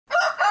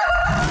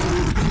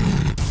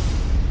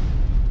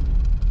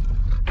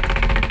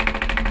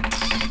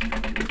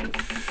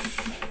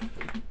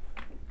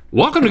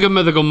Welcome to Good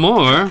Mythical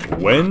MORE.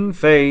 Win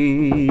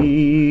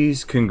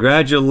face.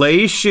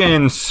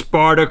 Congratulations,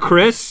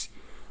 Spartacus.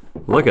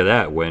 Look at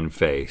that win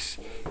face.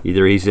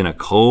 Either he's in a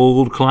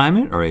cold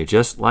climate or he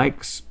just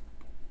likes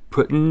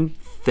putting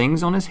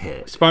things on his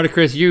head.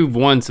 Spartacus, you've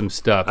won some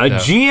stuff. A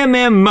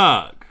GMM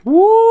mug.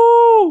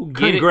 Woo!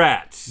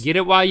 Congrats. Get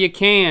it while you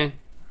can.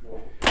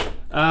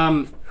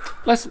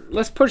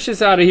 Let's push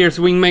this out of here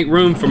so we can make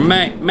room for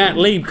Matt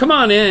Lieb. Come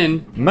on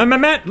in.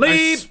 Matt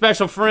Lieb.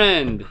 Special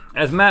friend.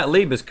 As Matt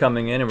Lieb is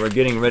coming in and we're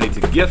getting ready to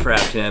gift wrap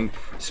him,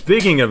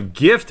 speaking of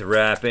gift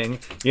wrapping,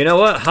 you know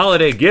what?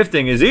 Holiday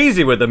gifting is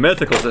easy with the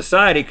Mythical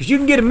Society because you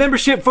can get a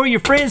membership for your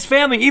friends,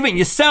 family, even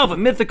yourself at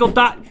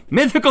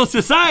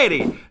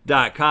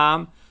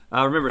mythicalsociety.com.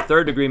 Remember,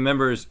 third degree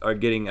members are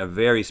getting a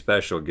very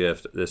special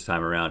gift this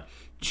time around.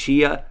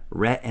 Chia,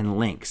 Rhett, and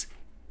Lynx.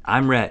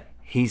 I'm Rhett.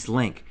 He's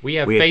Link. We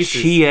have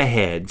faces. Chia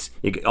heads.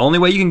 Only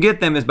way you can get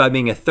them is by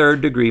being a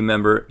third degree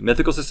member,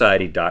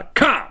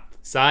 mythicalsociety.com.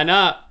 Sign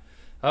up.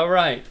 All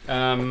right.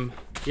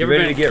 You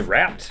ready to get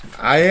wrapped?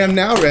 I am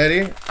now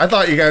ready. I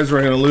thought you guys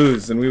were gonna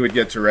lose and we would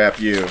get to wrap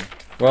you.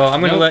 Well, I'm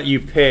gonna let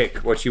you pick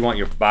what you want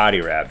your body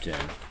wrapped in.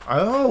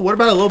 Oh, what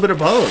about a little bit of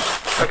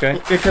both?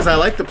 Okay. Because I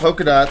like the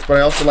polka dots, but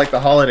I also like the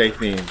holiday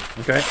theme.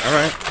 Okay, all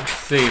right. Let's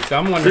see, so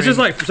I'm wondering. This is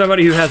like for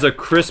somebody who has a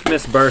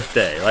Christmas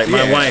birthday. Like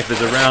my wife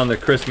is around the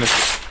Christmas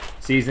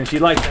season.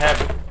 She'd like to have,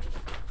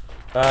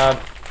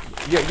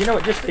 yeah, you know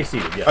what, just stay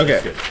seated. Yeah,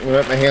 okay, that's good. I'm gonna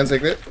let my hands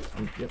like that.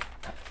 Yep.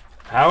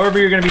 However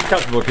you're gonna be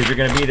comfortable, because you're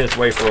gonna be this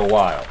way for a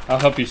while. I'll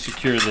help you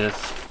secure this.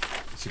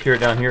 Secure it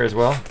down here as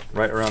well,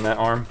 right around that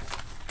arm.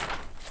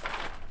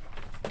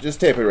 Just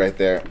tape it right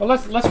there. Well,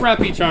 let's wrap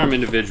each arm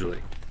individually.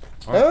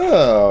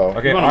 Oh.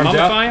 Okay, You wanna arms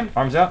mummify out. him?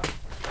 Arms out.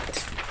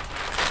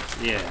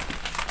 Yeah.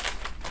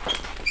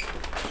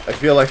 I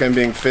feel like I'm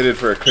being fitted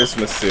for a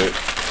Christmas suit.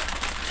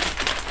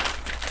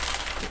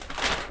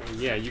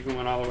 Yeah, you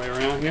going all the way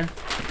around here?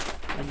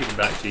 I'll give it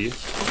back to you.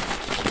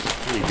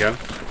 There you go.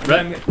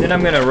 Then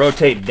I'm gonna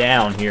rotate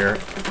down here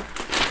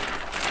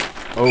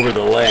over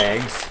the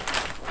legs.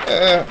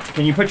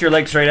 Can you put your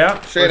legs straight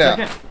out? Straight out.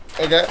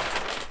 Okay.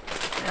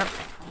 Yep.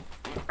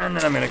 And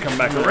then I'm gonna come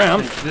back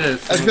around.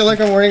 This. I feel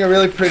like I'm wearing a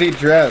really pretty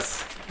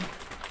dress.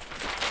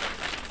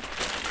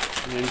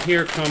 And then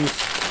here comes.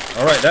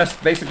 All right, that's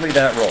basically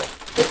that roll.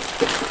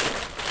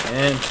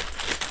 And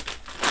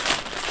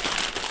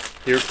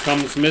Here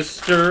comes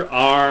Mr.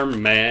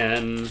 Arm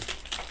Man.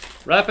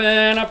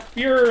 Wrapping up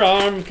your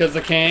arm 'cause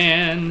I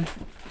can.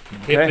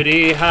 Okay.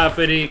 Hippity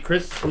hoppity,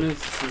 Christmas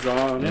is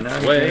on and its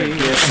I'm way. gonna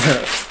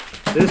get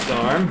this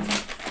arm.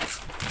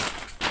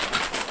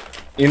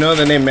 You know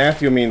the name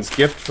Matthew means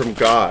gift from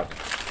God.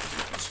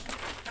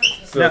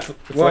 So Now,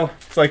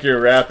 it's like you're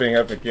wrapping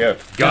up a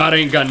gift. God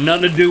ain't got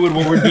nothing to do with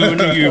what we're doing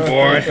to you,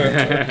 boy.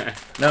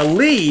 Now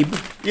Lieb,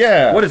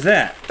 Yeah. what is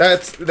that?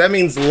 That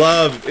means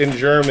love in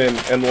German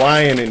and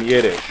lion in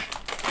Yiddish.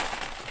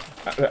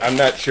 I'm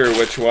not sure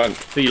which one.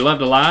 So you love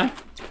to lie?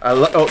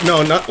 Oh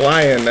no, not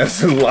lion.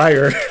 That's in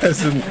liar.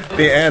 That's in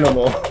the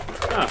animal.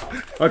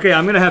 Okay,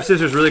 I'm gonna have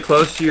scissors really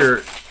close to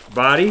your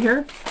body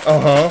here.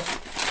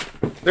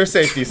 They're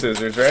safety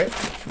scissors, right?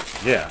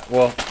 Yeah,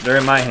 well, they're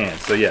in my hand,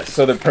 so yes.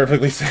 So they're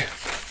perfectly safe.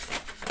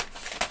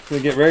 So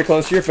get very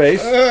close to your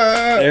face.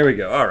 There we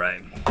go, all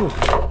right.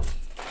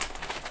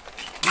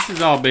 This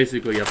is all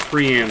basically a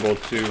preamble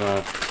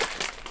to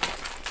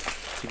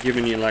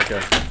giving you like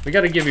a. We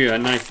got to give you a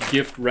nice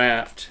gift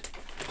wrapped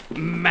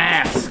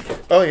mask.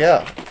 Oh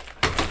yeah.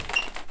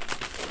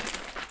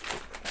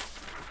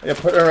 Yeah,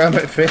 put it around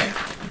my face.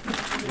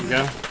 There you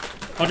go.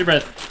 Hold your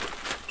breath.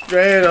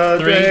 Dreidel,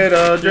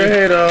 dreidel,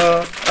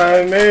 dreidel,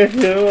 I made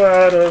you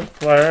out of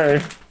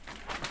clay.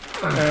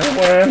 And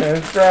when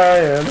it's dry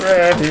and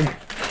ready,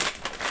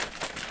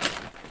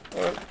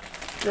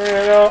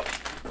 dreidel,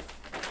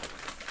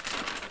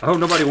 I hope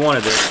nobody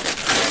wanted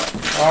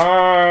this.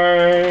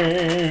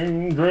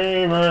 I'm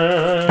dreaming.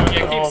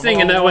 Yeah, keep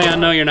singing. That way I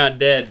know you're not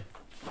dead.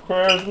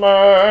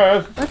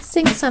 Christmas, Let's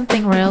sing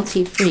something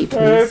royalty free,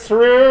 please. it's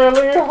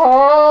really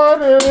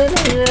hard in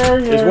here.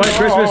 Is White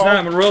Christmas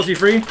not royalty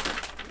free?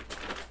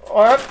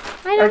 What?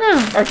 I don't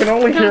know. I can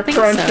only I don't hear think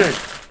crunching.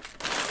 so.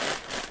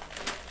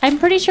 I'm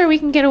pretty sure we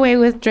can get away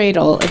with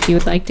dreidel if you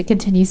would like to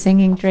continue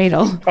singing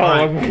dreidel.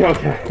 Oh,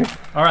 okay.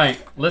 All right,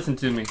 listen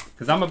to me,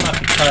 because I'm about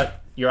to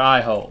cut your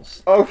eye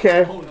holes.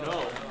 Okay.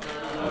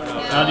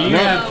 Now, do you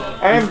have?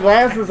 I have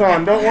glasses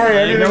on. Don't worry,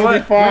 everything will be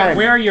fine.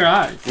 Where are your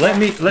eyes? Why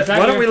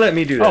don't we let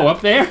me do that? Oh,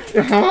 up there.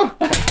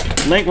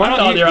 Link, why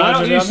don't you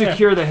down there.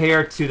 secure the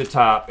hair to the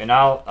top, and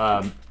I'll do the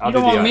eyes. You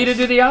don't want me to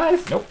do the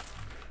eyes? Nope.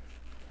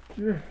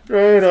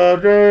 Dreidel,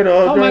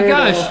 dreidel, Oh my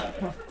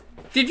dreidel. gosh!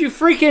 Did you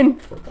freaking?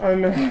 I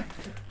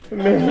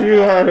made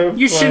you out of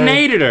You clay.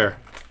 shenaded her.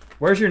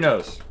 Where's your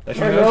nose? That's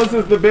My your nose?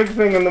 nose is the big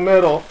thing in the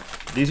middle.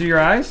 These are your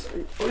eyes?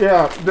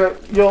 Yeah,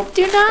 you'll.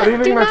 Do not,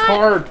 Anything do that's not,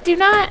 hard. do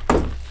not.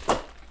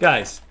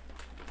 Guys,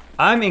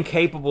 I'm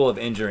incapable of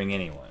injuring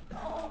anyone.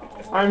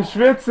 I'm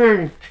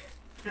schwitzing.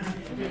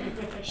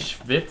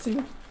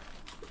 Schwitzing?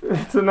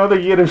 It's another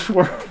Yiddish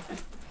word.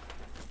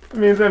 It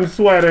means I'm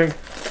sweating.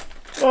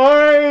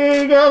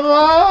 Oh, come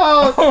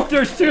on! Oh,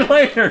 there's 2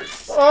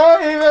 layers. Oh,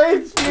 he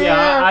makes me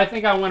Yeah, I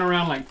think I went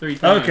around like 3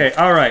 times. Okay,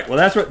 all right. Well,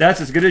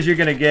 that's as good as you're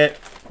gonna get.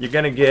 You're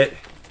gonna get.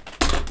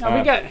 No,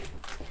 we got.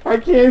 I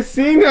can't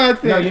see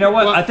nothing. No, you know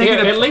what? Well, I think here,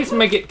 it, at least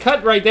make it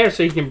cut right there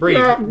so you can breathe.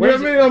 No,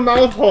 give me the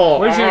mouth hole.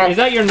 Where's your? Is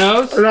that your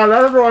nose? No,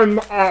 that's one.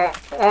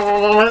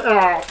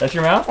 That's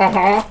your mouth.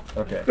 Uh-huh.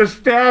 Okay. Just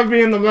stab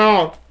me in the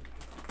mouth.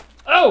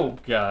 Oh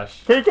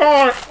gosh. Keep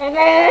going.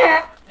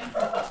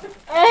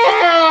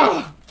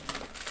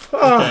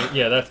 Okay,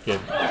 yeah, that's good.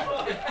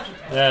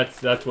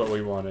 That's what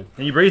we wanted.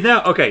 Can you breathe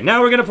now? Okay.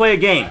 Now we're gonna play a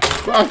game.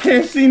 I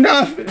can't see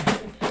nothing.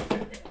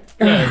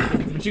 Yeah,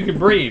 but you can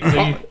breathe. So you,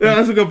 Yeah,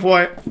 that's a good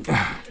point.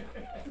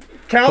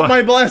 Count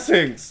my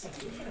blessings.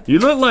 You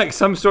look like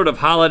some sort of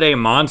holiday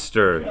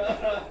monster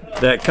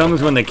that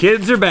comes when the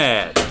kids are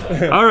bad.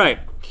 All right.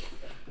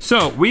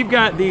 So we've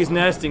got these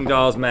nesting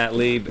dolls, Matt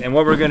Lieb, and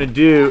what we're gonna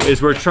do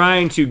is we're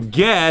trying to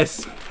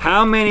guess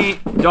how many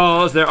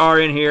dolls there are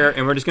in here,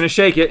 and we're just gonna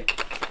shake it.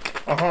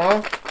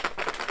 Uh-huh.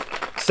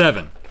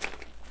 7.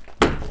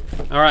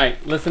 all right,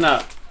 listen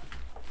up.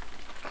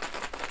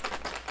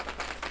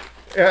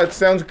 Yeah, it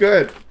sounds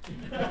good.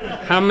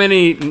 How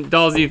many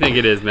dolls do you think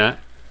it is, Matt?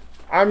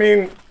 I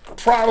mean,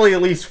 probably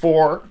at least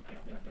 4.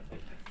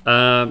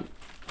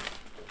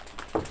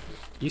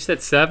 You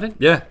said 7?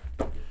 Yeah.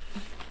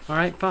 All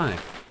right, fine.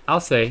 I'll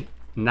say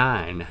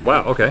 9.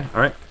 Wow. Okay. All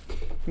right.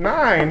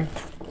 9?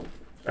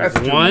 That's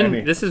too 1.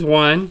 many. This is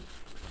 1.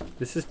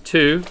 This is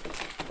 2.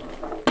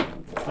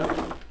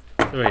 Oh,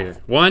 over here.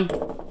 1,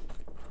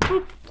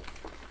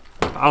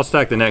 I'll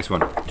stack the next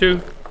one. 2.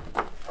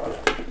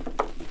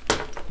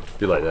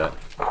 Do like that.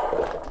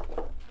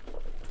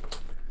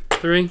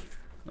 3.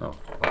 Oh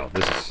wow.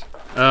 This is.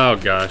 Oh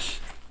gosh.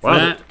 Wow.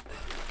 Matt,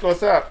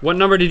 What's up? what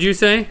number did you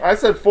say? I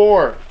said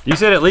 4. You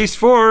said at least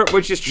 4,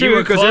 which is You true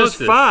were because there's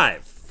closest.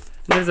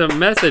 5. There's a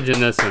message in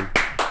this one.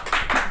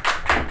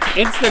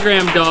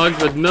 Instagram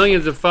dogs with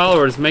millions of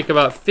followers make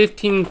about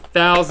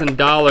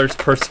 $15,000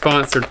 per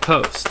sponsored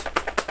post.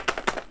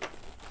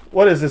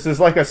 What is this? Is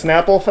like a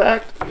Snapple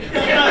fact?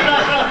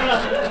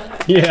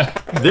 Yeah.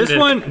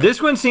 This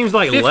one seems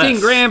like 15 less.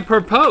 grand per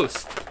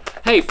post.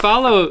 Hey,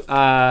 follow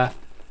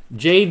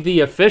Jade the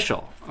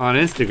Official on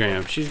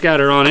Instagram. She's got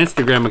her own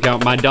Instagram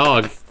account, my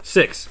dog,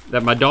 6.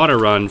 that my daughter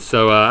runs.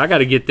 So I got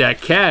to get that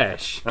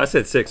cash. I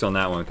said 6 on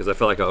that one because I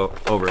feel like I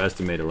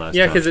overestimated last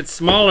Yeah, time. because it's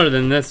smaller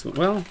than this one.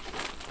 Well,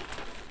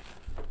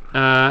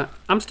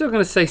 I'm still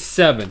going to say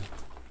 7.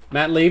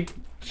 Matt Lieb?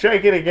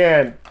 Shake it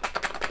again.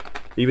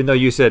 Even though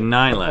you said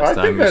 9 I last think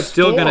time, you're that's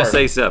still gonna 4.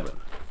 say 7.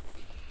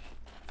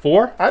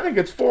 4? I think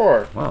it's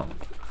 4. Wow.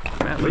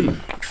 Matt Lee.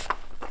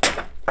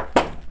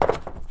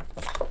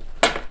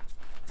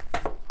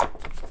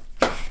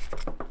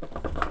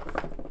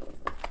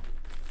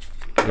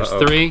 There's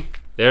 3.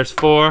 There's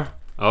 4.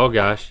 Oh,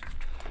 gosh.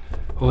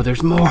 Oh,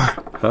 there's more.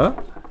 Huh?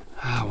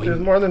 Oh, There's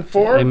more than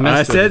 4? we I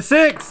missed it. said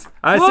 6.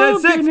 I Oh,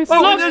 said 6. goodness.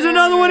 Oh, Look, there's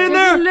another one in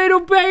There's a there. little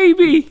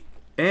baby.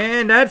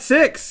 And that's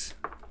 6.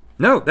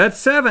 No, that's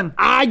 7.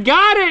 I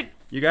got it.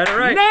 You got it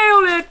right.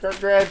 Nailed it.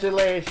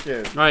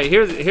 Congratulations. All right,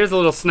 here's a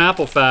little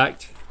Snapple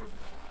fact.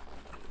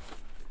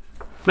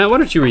 Matt, why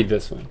don't you read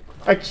this one?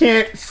 I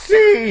can't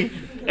see.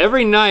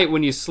 Every night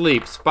when you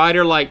sleep,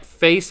 spider-like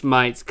face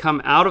mites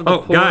come out of the Oh,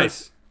 pores.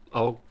 guys.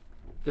 Oh,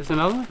 there's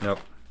another one? Nope.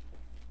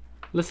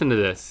 Listen to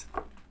this.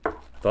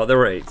 Thought there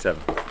were 8,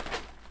 7.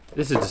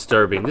 This is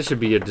disturbing. This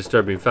should be a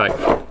disturbing fact.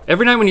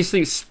 Every night when you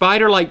sleep,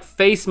 spider-like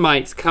face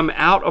mites come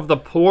out of the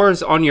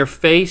pores on your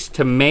face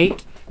to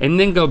mate and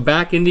then go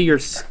back into your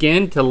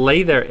skin to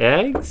lay their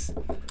eggs?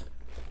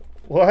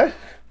 What?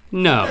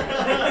 No.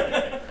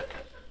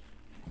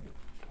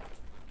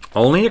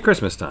 Only at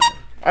Christmas time.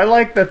 I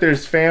like that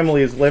there's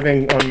families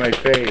living on my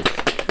face.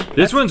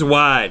 This one's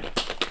wide.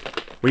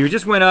 We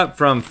just went up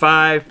from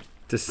 5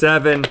 to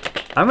 7.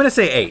 I'm gonna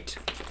say 8.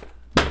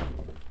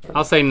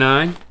 I'll say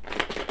 9.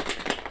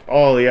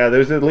 Oh yeah,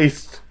 there's at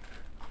least,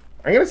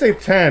 I'm gonna say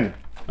 10.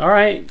 All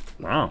right.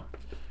 Wow.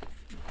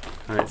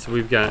 All right, so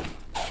we've got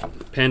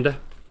Panda.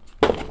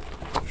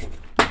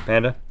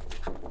 Panda.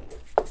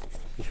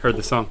 You heard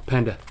the song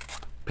Panda.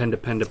 Panda,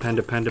 panda,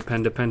 panda, panda,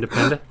 panda, panda,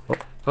 panda.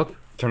 Oh,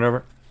 Turn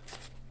over.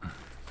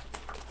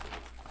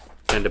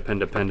 panda,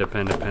 panda, panda,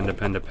 panda, panda,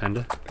 panda,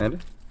 panda, Panda.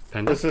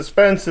 panda. The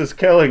suspense is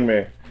killing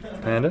me.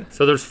 Panda.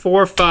 So there's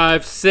 4,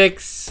 5,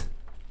 6,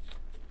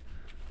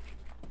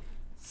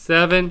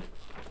 7.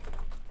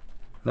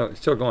 No, it's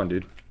still going,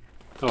 dude.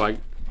 Oh, I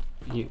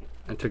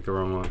took the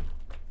wrong one.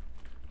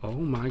 Oh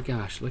my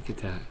gosh, look at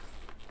that.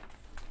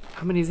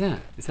 How many is that?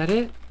 Is that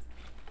it?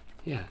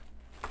 Yeah.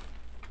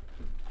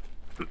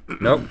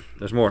 Nope.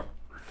 There's more.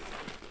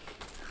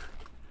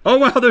 Oh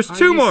wow, there's Are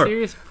 2 you more.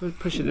 serious?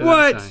 Push it to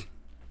What? that side.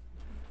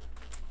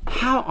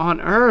 How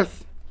on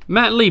earth?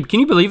 Matt Lieb, can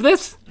you believe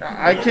this?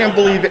 I can't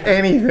believe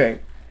anything.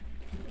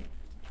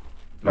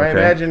 My Okay.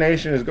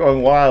 imagination is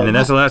going wild. And then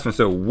that's the last one.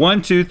 So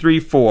 1, 2, 3,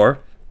 4,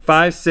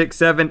 5, 6,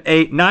 7,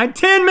 8, 9,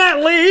 10.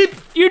 Matt Lieb.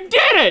 You did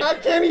it! I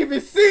can't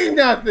even see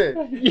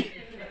nothing.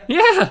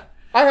 Yeah.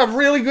 I have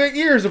really good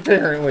ears,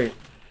 apparently.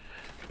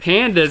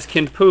 Pandas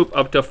can poop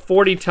up to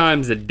 40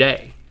 times a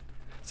day.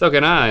 So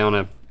can I on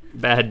a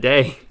bad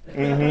day.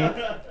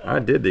 I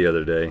did the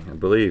other day, I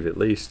believe, at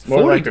least.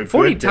 More like a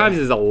 40 good day. times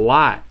is a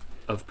lot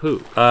of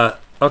poop.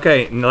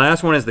 Okay, and the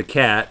last one is the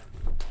cat.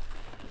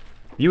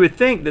 You would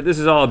think that this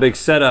is all a big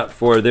setup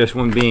for this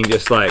one being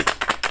just like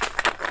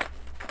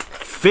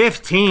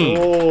 15.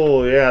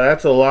 Oh, yeah,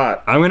 that's a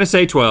lot. I'm gonna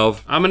say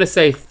 12. I'm gonna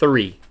say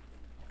 3.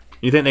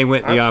 You think they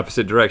went the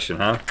opposite direction,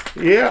 huh?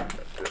 Yeah.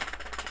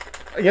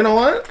 You know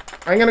what?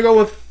 I'm gonna go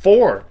with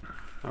 4.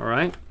 All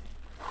right.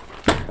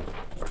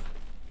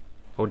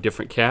 Oh,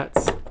 different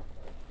cats.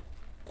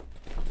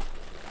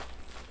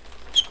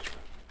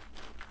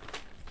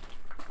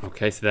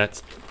 Okay, so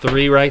that's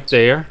 3 right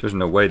there. There's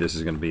no way this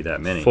is gonna be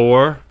that many.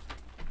 4.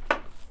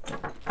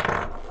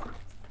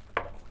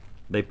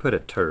 They put a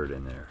turd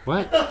in there.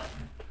 What?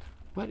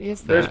 What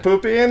is that? There's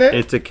poopy in it?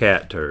 It's a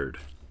cat turd.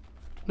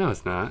 No,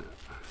 it's not.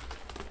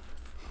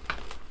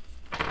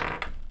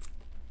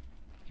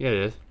 Yeah, it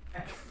is.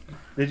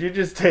 Did you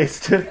just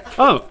taste it?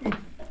 Oh.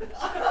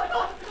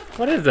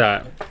 What is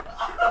that?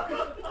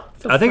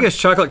 I think it's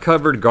chocolate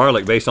covered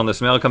garlic based on the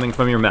smell coming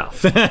from your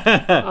mouth.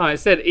 Oh, it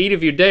said eat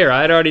if you dare.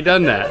 I had already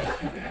done that.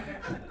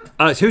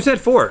 Who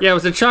said 4? Yeah, it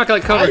was a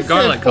chocolate I covered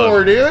garlic said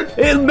 4, clove.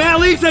 dude. Matt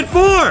Lee said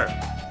 4!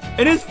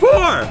 It is 4!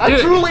 I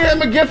Dude. truly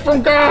am a gift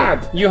from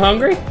God. You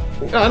hungry?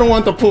 I don't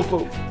want the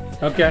poo-poo.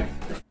 Okay.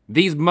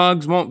 These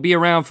mugs won't be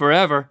around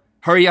forever.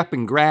 Hurry up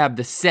and grab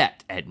the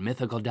set at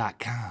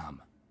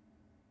mythical.com.